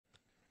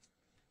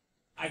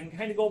I can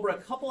kind of go over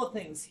a couple of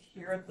things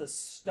here at the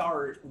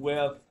start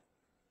with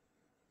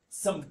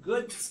some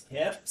good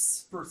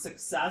tips for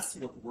success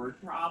with word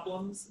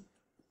problems.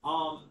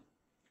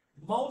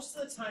 Most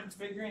of the time,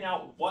 figuring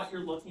out what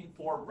you're looking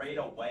for right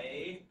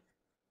away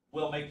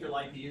will make your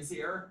life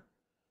easier,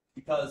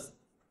 because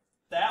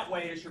that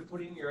way, as you're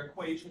putting your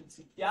equation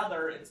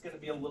together, it's going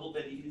to be a little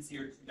bit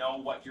easier to know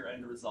what your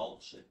end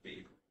result should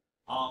be.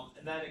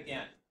 And then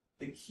again,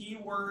 the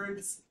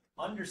keywords,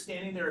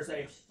 understanding there's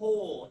a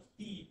whole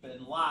heap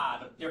and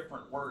lot of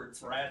different words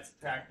for add,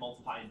 subtract,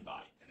 multiply, and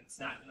divide, and it's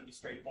not going to be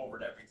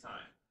straightforward every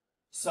time.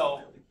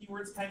 So the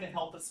keywords kind of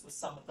help us with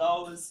some of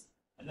those.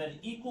 And then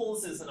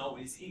equals isn't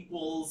always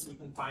equals. We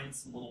can find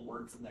some little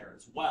words in there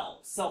as well.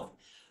 So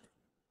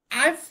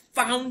I've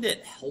found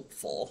it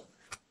helpful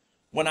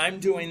when I'm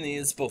doing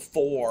these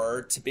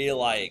before to be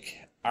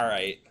like, all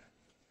right,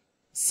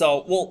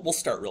 so we'll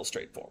start real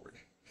straightforward.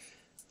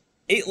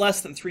 8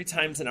 less than 3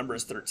 times the number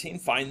is 13.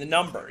 Find the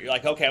number. You're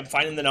like, okay, I'm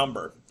finding the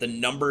number. The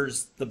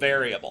number's the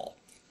variable.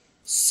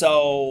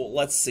 So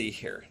let's see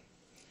here.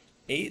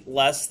 8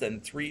 less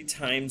than 3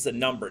 times the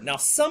number. Now,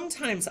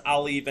 sometimes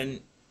I'll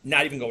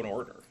not even go in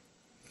order.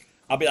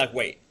 I'll be like,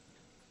 wait,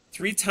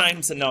 3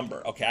 times the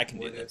number. Okay, I can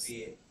do this. Would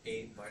it be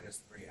 8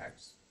 minus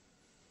 3x?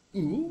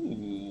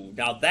 Ooh,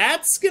 now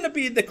that's going to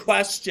be the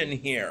question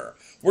here.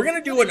 We're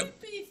going to do Would it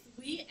be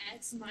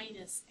 3x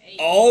minus 8?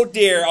 Oh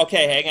dear.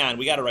 Okay, hang on.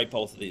 We got to write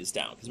both of these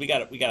down because we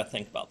got to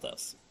think about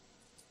this.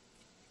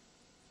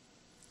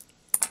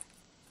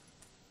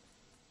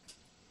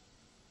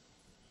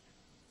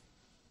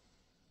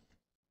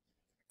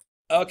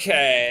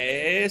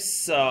 Okay,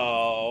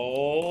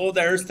 so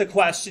there's the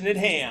question at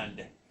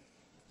hand.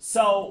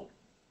 So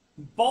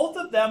both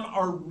of them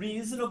are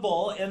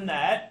reasonable in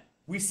that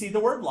we see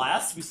the word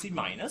less, we see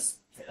minus.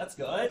 Okay, that's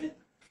good.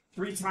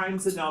 3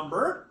 times the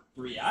number,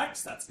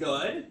 3x, that's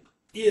good.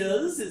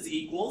 Is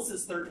equals,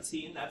 is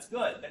 13, that's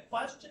good. The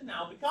question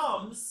now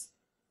becomes,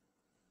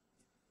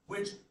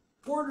 which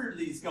order do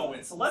these go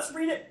in? So let's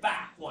read it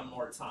back one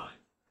more time.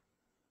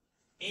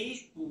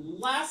 8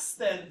 less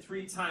than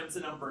 3 times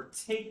the number.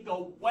 Take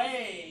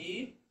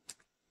away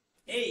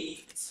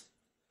 8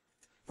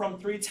 from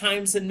 3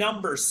 times the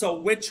number. So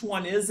which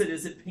one is it?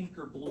 Is it pink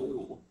or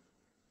blue?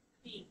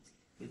 Pink.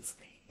 It's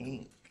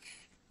pink.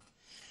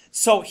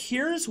 So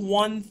here's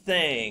one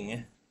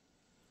thing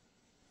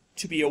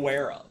to be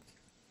aware of.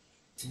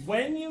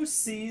 When you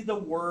see the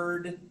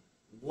word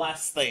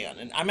less than,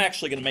 and I'm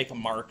actually going to make a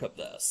mark of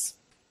this.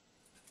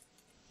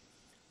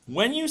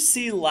 When you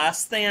see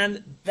less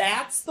than,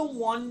 that's the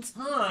one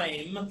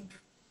time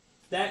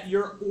that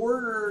your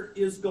order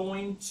is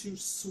going to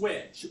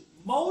switch.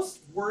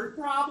 Most word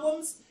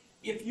problems,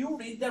 if you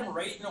read them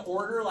right in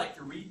order, like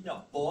you're reading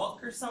a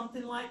book or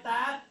something like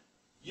that,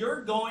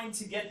 you're going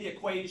to get the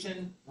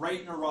equation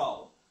right in a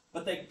row.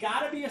 But they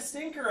gotta be a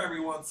stinker every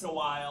once in a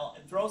while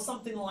and throw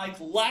something like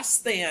less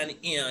than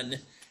in.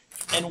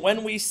 And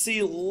when we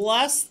see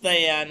less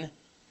than,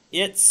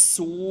 it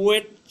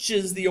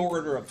switches the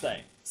order of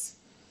things.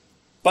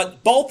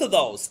 But both of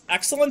those,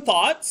 excellent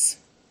thoughts.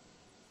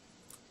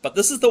 But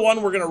this is the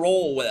one we're going to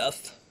roll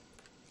with.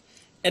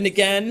 And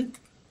again,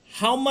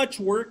 how much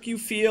work you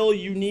feel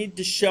you need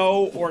to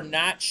show or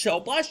not show,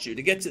 bless you,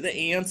 to get to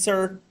the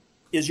answer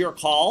is your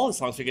call, as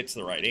long as we get to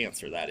the right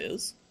answer, that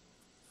is.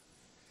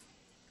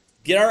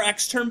 Get our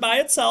x term by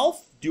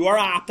itself. Do our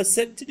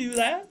opposite to do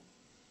that.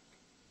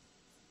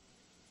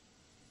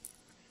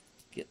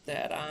 Get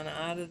that on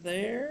out of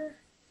there.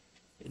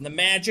 In the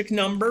magic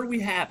number,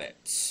 we have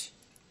it.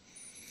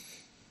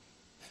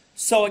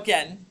 So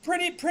again,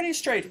 pretty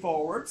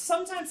straightforward.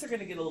 Sometimes they're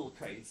going to get a little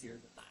crazier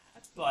than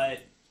that,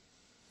 but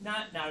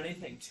not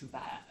anything too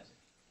bad.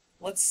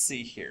 Let's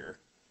see here.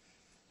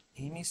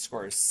 Amy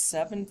scores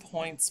 7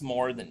 points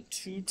more than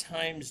 2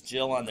 times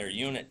Jill on their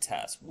unit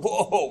test.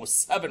 Whoa,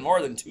 7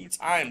 more than 2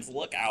 times.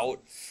 Look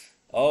out.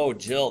 Oh,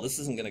 Jill, this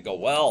isn't going to go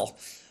well.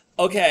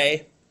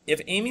 Okay,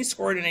 if Amy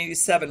scored an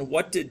 87,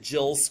 what did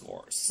Jill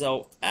score?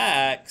 So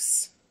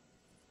X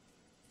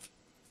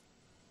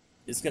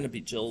is going to be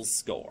Jill's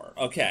score.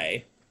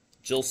 Okay.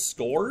 Jill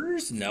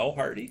scores? No,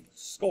 Hardy.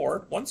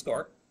 Score. 1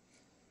 score.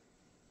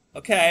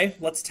 Okay,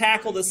 let's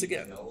tackle this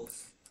again.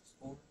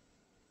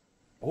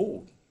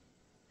 Oh.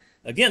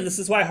 Again, this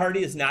is why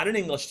Hardy is not an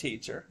English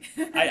teacher.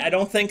 I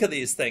don't think of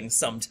these things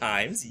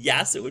sometimes.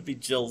 Yes, it would be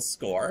Jill's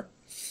score.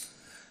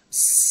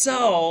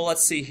 So,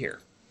 let's see here.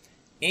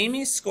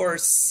 Amy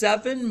scores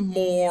 7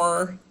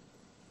 more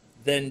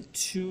than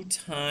 2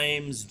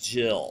 times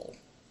Jill.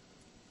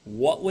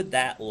 What would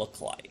that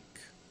look like?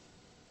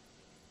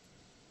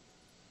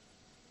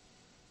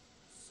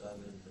 7.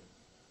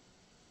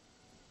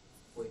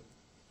 Wait,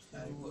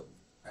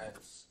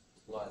 2x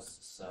plus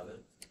 7.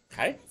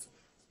 Okay.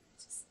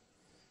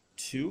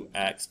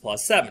 2x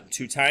plus 7.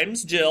 2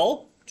 times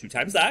Jill, 2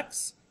 times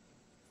x,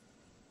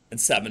 and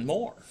 7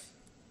 more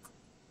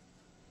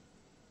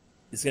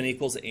is going to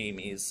equal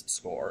Amy's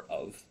score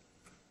of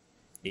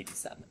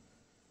 87.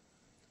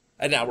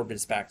 And now we're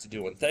just back to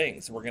doing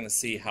things. We're going to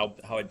see how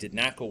it did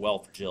not go well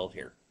for Jill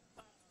here.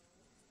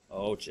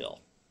 Oh, Jill.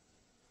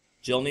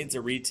 Jill needs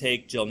a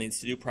retake. Jill needs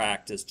to do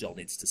practice. Jill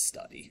needs to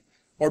study.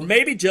 Or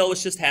maybe Jill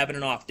was just having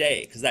an off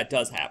day, because that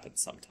does happen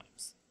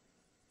sometimes.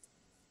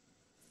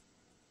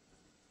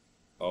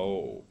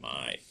 Oh,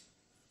 my.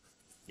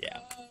 Yeah.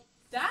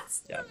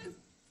 That's Yeah. not,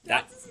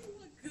 That- that doesn't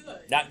look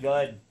good. Not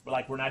good.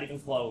 Like, we're not even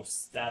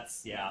close.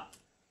 That's, yeah.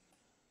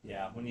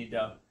 Yeah, we need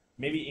to,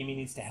 maybe Amy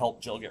needs to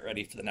help Jill get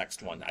ready for the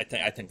next one. I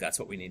think that's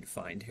what we need to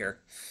find here.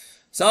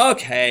 So,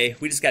 okay,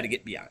 we just got to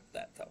get beyond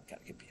that, though.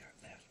 Got to get beyond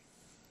that.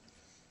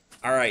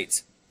 All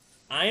right.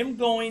 I'm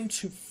going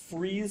to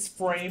freeze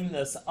frame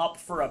this up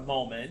for a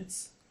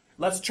moment.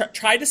 Let's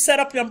try to set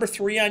up number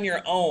 3 on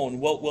your own.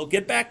 We'll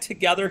get back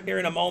together here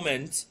in a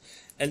moment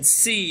and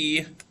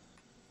see.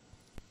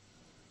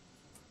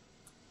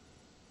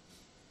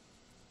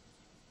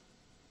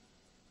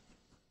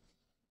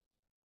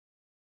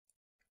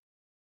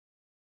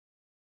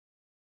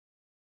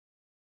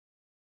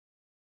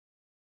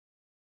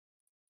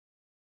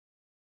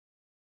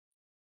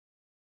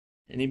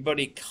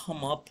 Anybody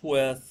come up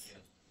with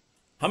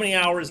how many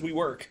hours we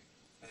work?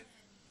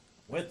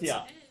 With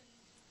ya.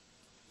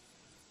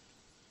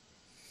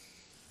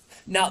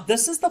 Now,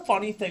 this is the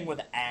funny thing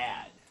with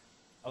add,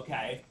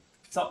 okay?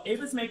 So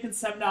Ava's making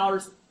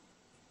 $7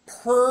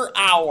 per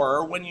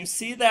hour. When you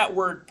see that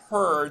word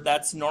per,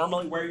 that's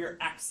normally where your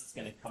X is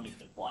going to come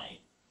into play.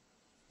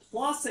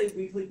 Plus a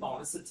weekly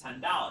bonus of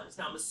 $10. Now,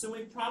 I'm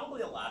assuming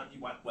probably a lot of you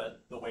went with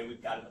the way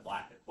we've got in the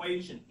black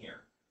equation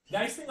here. The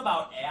nice thing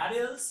about add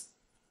is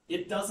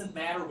it doesn't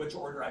matter which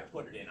order I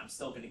put it in. I'm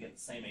still going to get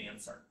the same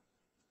answer.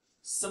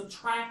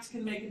 Subtract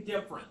can make a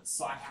difference,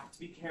 so I have to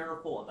be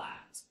careful of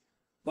that.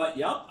 But,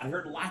 yep, I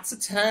heard lots of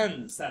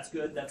 10s. That's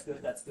good, that's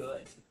good, that's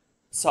good.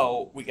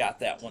 So, we got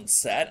that one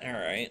set. All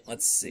right,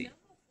 let's see.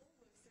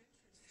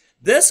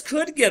 This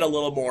could get a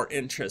little more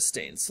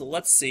interesting. So,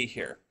 let's see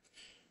here.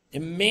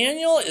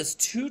 Emmanuel is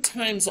 2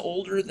 times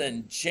older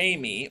than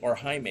Jamie, or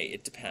Jaime,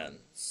 it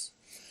depends.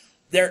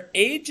 Their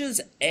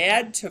ages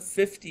add to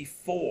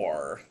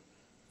 54.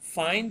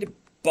 Find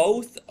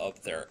both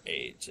of their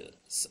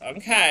ages.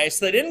 Okay,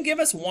 so they didn't give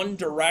us one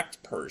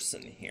direct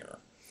person here.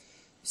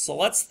 So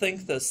let's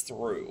think this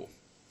through.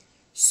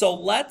 So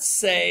let's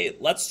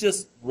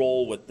just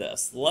roll with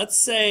this. Let's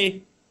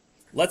say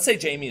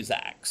Jamie is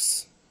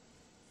X.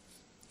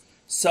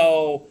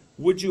 So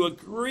would you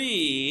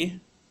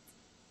agree,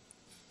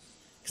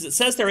 because it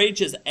says their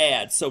ages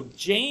add, so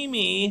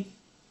Jamie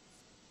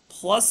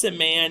plus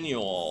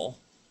Emmanuel,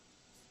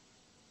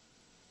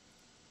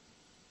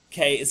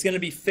 okay, it's going to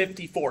be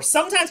 54.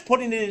 Sometimes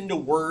putting it into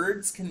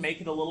words can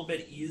make it a little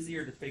bit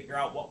easier to figure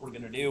out what we're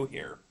going to do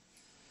here.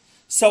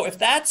 So if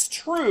that's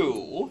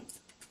true,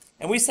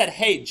 and we said,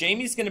 hey,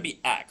 Jamie's going to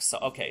be X. So,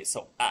 okay,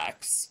 so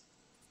X.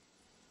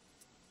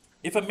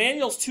 If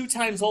Emmanuel's 2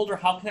 times older,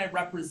 how can I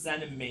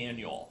represent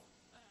Emmanuel?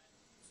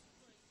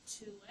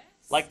 2x.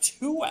 Like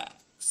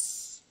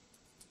 2x.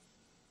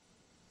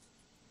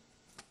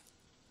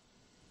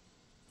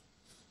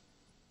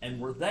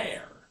 And we're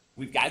there.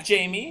 We've got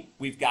Jamie,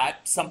 we've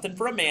got something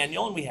for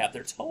Emmanuel, and we have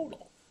their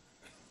total.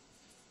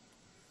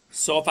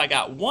 So if I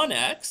got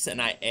 1x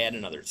and I add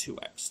another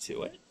 2x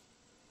to it,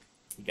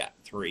 we got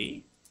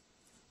 3.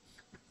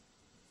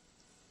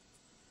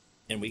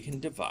 And we can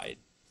divide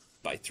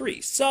by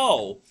 3.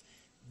 So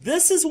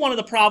this is one of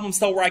the problems,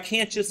 though, where I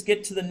can't just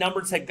get to the number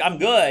and say, I'm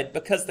good,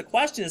 because the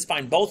question is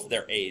find both of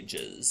their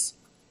ages.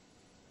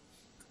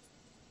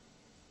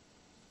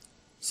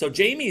 So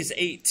Jamie's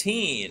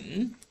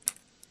 18.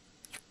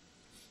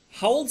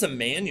 How old's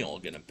Emmanuel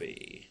going to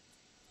be?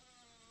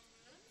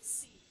 Let me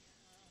see.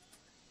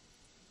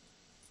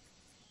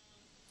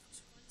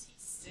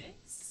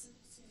 26?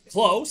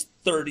 Close.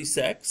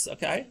 36.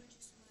 Okay.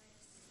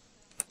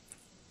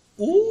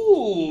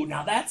 Ooh,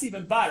 now that's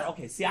even better.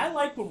 Okay, see, I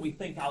like when we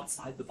think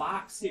outside the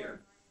box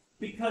here.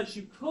 Because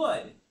you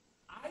could.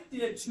 I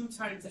did 2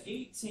 times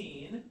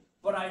 18,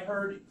 but I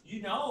heard,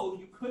 you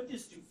could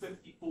just do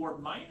 54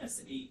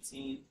 minus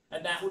 18,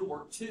 and that would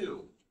work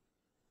too.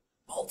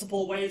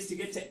 Multiple ways to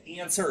get to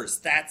answers.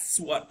 That's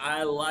what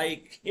I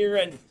like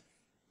hearing.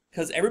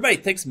 Because everybody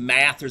thinks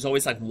math, there's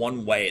always like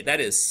one way. That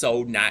is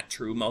so not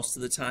true most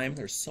of the time.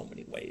 There's so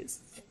many ways.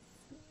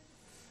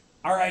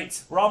 All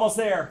right, we're almost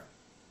there.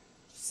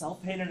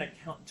 Self-paying an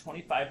accountant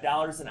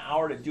 $25 an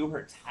hour to do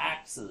her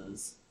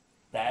taxes.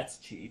 That's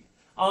cheap.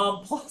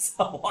 Plus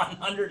a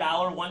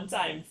 $100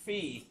 one-time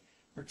fee.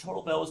 Her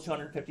total bill was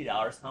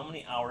 $250. How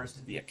many hours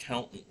did the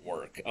accountant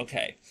work?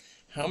 Okay.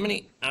 How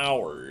many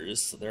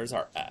hours? So there's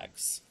our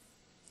X.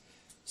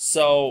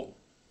 So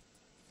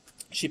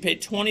she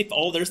paid 20.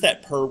 Oh, there's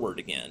that per word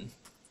again.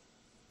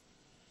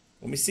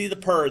 When we see the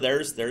per,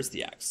 there's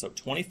the X. So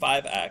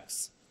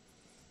 25X.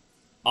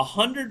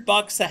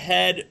 $100 a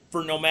head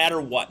for no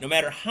matter what. No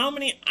matter how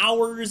many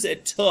hours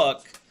it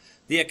took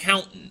the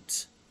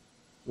accountant,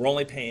 we're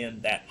only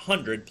paying that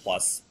 100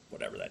 plus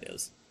whatever that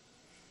is.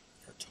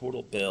 Our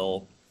total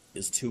bill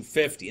is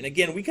 $250. And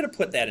again, we could have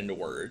put that into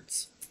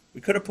words. We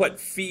could have put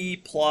fee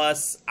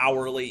plus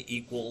hourly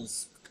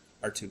equals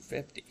our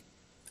 $250.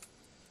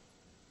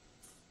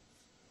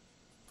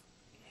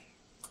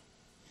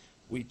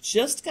 We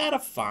just got to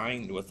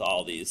find with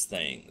all these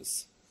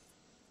things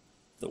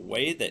the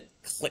way that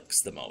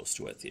clicks the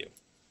most with you.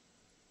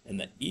 And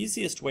the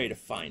easiest way to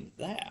find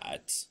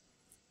that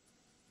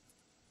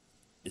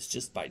is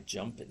just by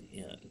jumping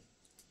in.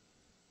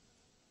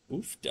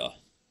 Oofda.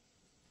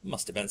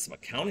 Must have been some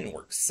accounting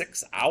work.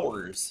 6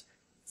 hours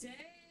Dang.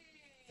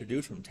 to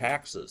do from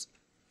taxes.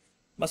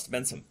 Must have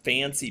been some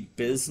fancy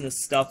business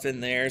stuff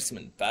in there, some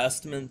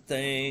investment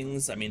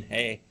things. I mean,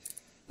 hey,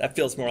 that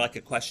feels more like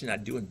a question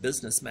I'd do in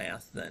business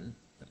math than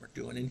we're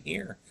doing in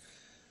here.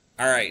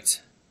 All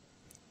right.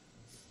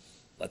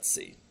 Let's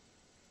see.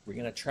 We're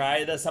going to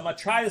try this. I'm going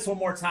to try this one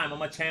more time. I'm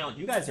going to challenge.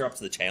 You guys are up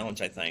to the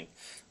challenge, I think,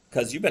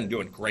 because you've been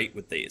doing great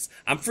with these.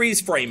 I'm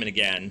freeze framing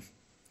again.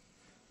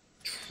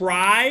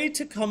 Try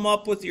to come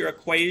up with your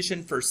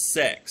equation for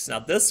 6. Now,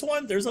 this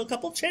one, there's a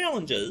couple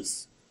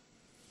challenges.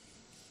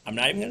 I'm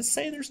not even going to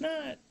say there's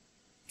not.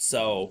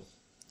 So,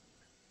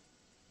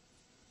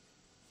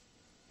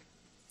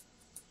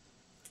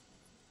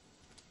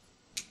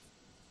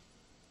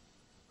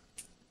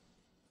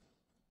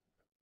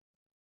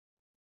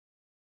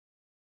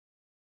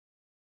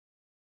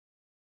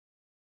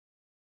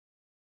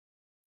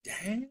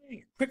 dang,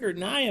 you're quicker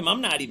than I am. I'm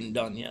not even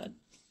done yet.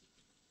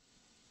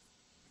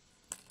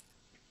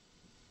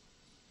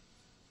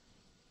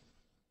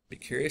 Be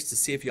curious to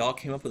see if y'all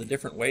came up with a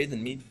different way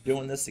than me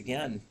doing this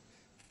again.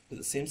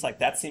 Because it seems like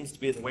that seems to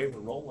be the way we're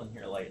rolling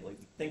here lately.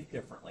 We think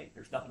differently.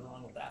 There's nothing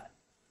wrong with that.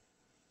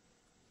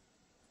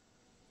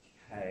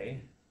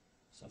 Okay.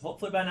 So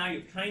hopefully by now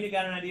you've kind of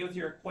got an idea with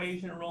your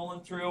equation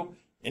rolling through.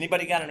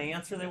 Anybody got an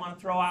answer they want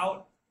to throw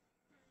out?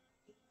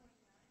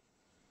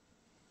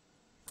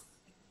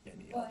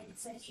 Well, it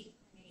said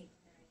 8.89.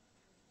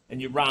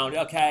 And you round,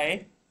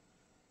 okay.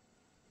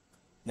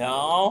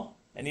 No?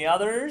 Any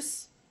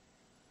others?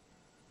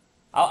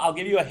 I'll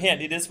give you a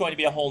hint. It is going to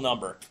be a whole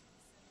number.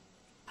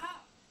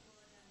 Ah,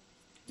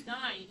 9.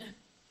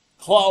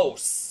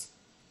 Close.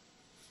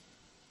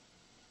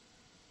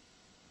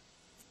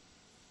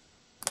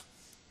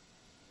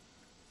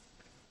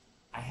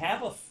 I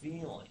have a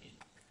feeling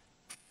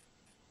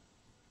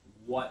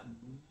what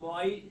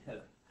might have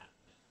happened.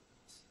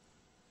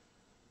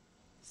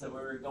 So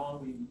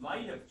we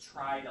might have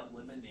tried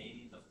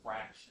eliminating the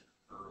fraction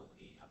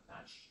early. I'm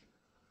not sure.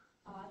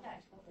 Oh, I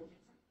got totally different.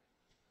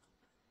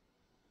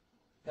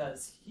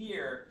 Because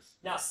here,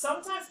 now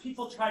sometimes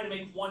people try to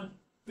make one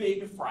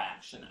big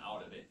fraction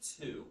out of it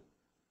too.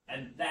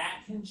 And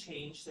that can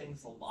change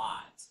things a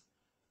lot.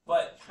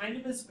 But kind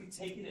of as we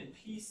take it in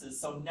pieces,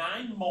 so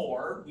 9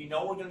 more, we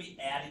know we're going to be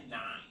adding 9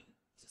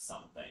 to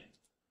something.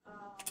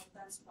 Oh,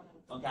 that's what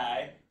I'm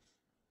Okay?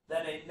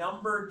 Then a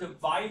number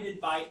divided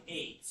by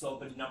 8. So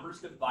if a number's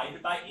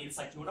divided by 8, it's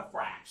like doing a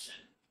fraction,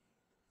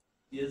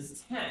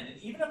 is 10.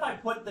 And even if I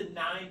put the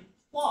 9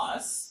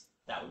 plus,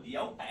 that would be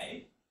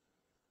okay.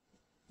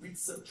 We'd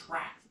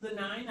subtract the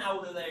 9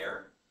 out of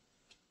there,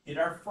 get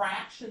our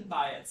fraction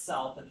by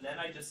itself, and then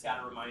I just got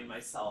to remind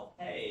myself,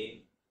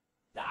 hey,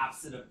 the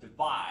opposite of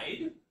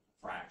divide,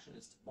 fraction,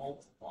 is to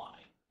multiply.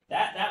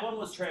 That one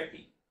was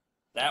tricky.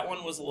 That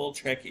one was a little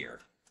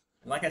trickier.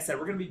 And like I said,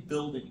 we're going to be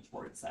building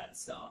towards that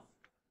stuff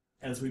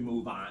as we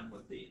move on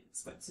with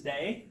these. But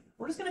today,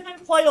 we're just going to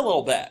kind of play a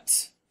little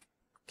bit.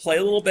 Play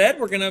a little bit.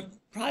 We're going to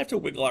probably have to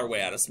wiggle our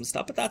way out of some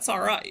stuff, but that's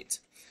all right.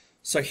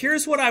 So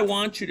here's what I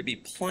want you to be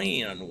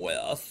playing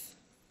with.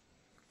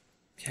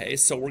 Okay,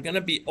 so we're going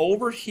to be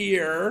over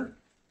here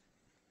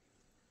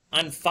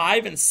on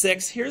 5 and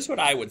 6. Here's what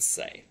I would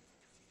say.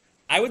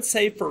 I would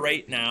say for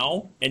right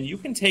now, and you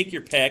can take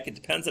your pick. It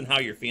depends on how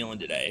you're feeling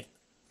today.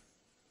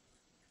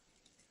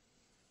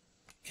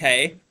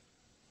 Okay,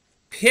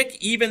 pick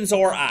evens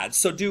or odds.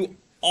 So do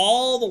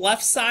all the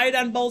left side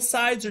on both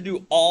sides or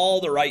do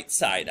all the right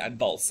side on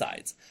both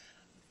sides.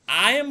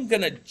 I am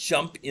going to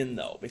jump in,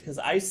 though, because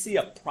I see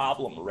a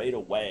problem right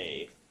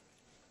away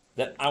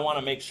that I want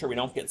to make sure we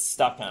don't get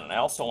stuck on. And I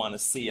also want to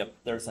see if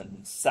there's a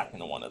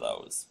second one of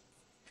those.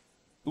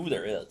 Ooh,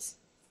 there is.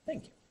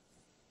 Thank you.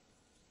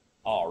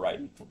 All right,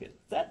 we'll get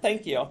that.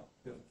 Thank you.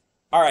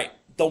 All right,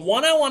 the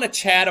one I want to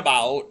chat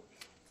about,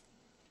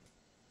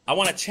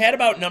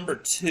 number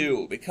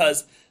 2,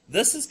 because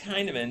this is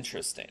kind of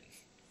interesting.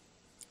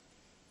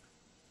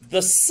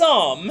 The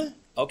sum,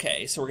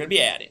 okay, so we're going to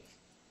be adding.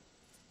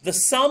 The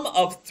sum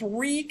of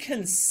 3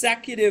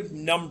 consecutive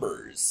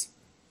numbers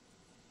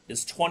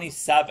is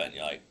 27.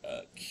 You're like,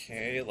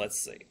 okay, let's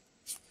see.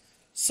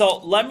 So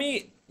let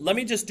me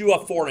just do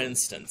a for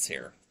instance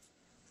here.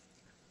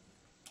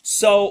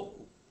 So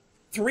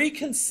 3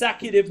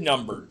 consecutive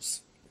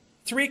numbers.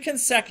 3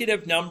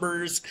 consecutive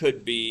numbers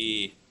could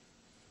be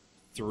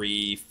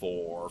 3,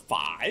 4,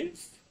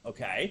 5.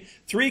 Okay.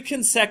 3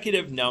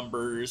 consecutive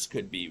numbers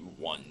could be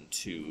 1,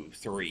 2,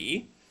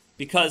 3.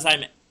 Because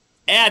I'm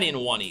adding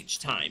 1 each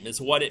time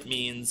is what it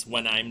means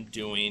when I'm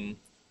doing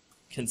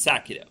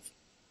consecutive.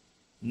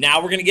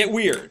 Now we're going to get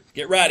weird.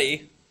 Get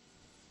ready.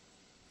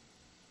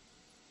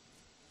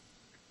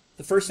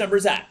 The first number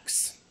is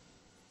X.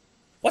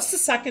 What's the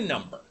second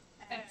number?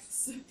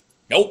 X.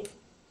 Nope.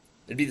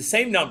 It'd be the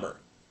same number.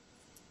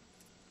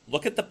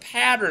 Look at the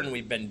pattern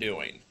we've been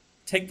doing.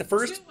 Take the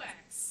first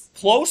 2x.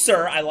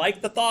 closer. I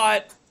like the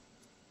thought.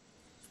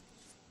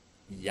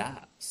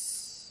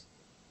 Yes.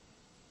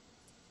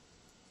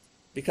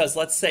 Because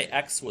let's say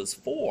x was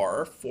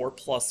 4. 4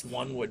 plus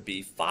 1 would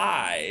be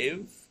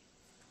 5.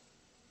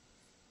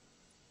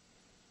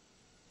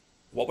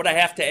 What would I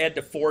have to add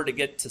to 4 to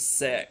get to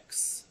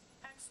 6?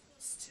 X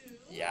plus 2.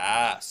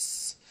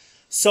 Yes.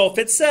 So if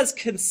it says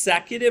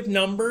consecutive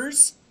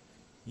numbers,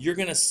 you're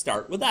going to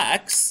start with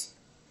x.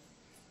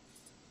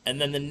 And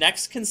then the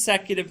next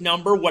consecutive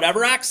number,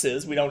 whatever x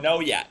is, we don't know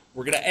yet.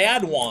 We're going to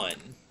add 1.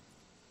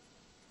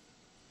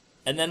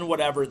 And then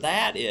whatever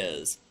that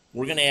is,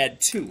 we're going to add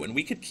 2. And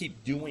we could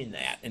keep doing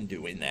that and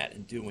doing that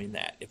and doing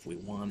that if we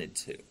wanted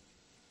to.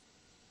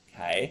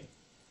 Okay?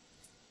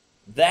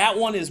 That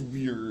one is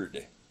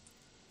weird.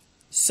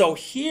 So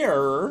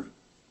here,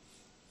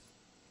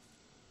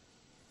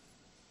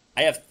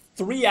 I have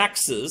 3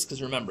 x's,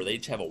 because remember, they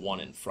each have a 1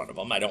 in front of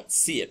them. I don't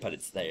see it, but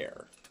it's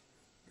there.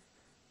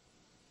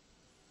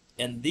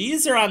 And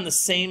these are on the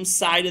same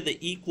side of the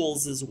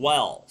equals as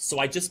well. So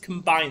I just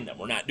combine them.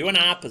 We're not doing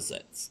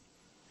opposites.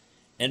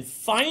 And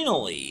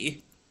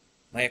finally,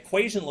 my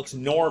equation looks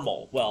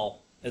normal.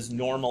 Well, as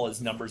normal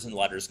as numbers and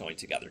letters going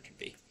together can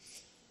be.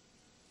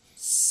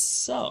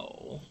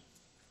 So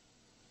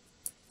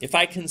if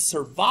I can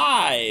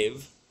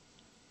survive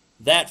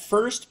that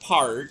first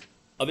part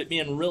of it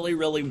being really,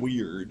 really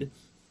weird,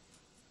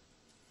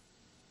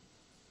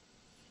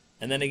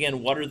 and then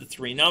again, what are the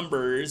 3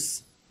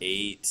 numbers?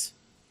 8.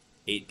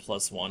 8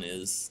 plus 1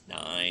 is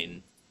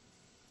 9.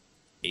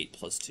 8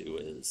 plus 2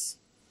 is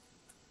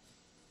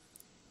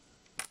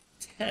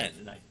 10,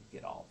 and I can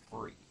get all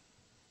 3.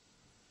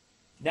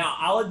 Now,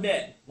 I'll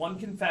admit, one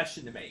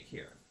confession to make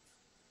here.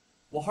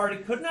 Well, Hardy,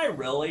 couldn't I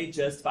really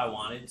just, if I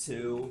wanted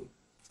to,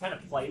 kind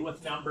of play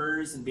with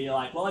numbers and be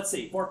like, well, let's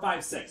see, 4,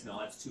 5, 6. No,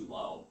 that's too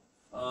low.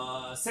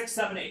 6,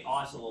 7, 8. Oh,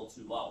 that's a little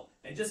too low.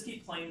 And just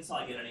keep playing until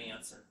I get an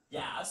answer.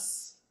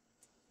 Yes,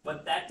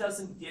 but that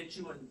doesn't get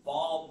you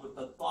involved with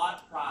the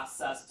thought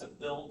process to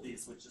build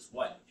these, which is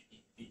what you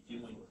need to be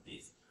doing with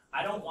these.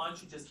 I don't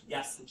want you just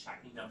guessing,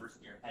 checking numbers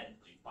in your head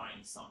until you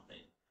find something.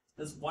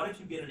 Because what if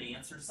you get an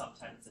answer,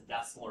 sometimes it's a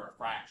decimal or a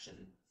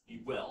fraction?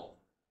 You will.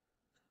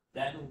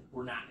 Then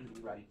we're not going to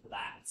be ready for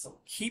that. So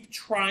keep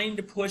trying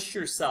to push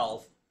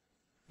yourself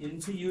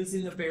into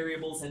using the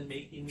variables and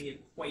making the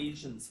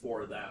equations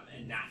for them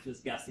and not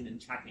just guessing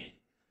and checking.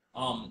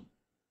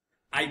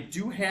 I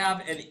do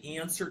have an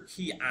answer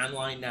key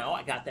online now.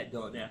 I got that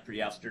done after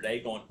yesterday,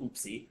 going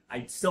oopsie.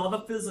 I still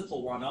have a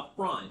physical one up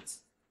front.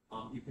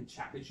 You can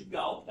check as you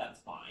go. That's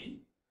fine.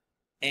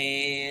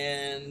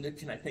 And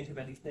can I think of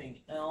anything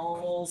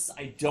else?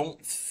 I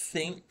don't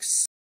think so.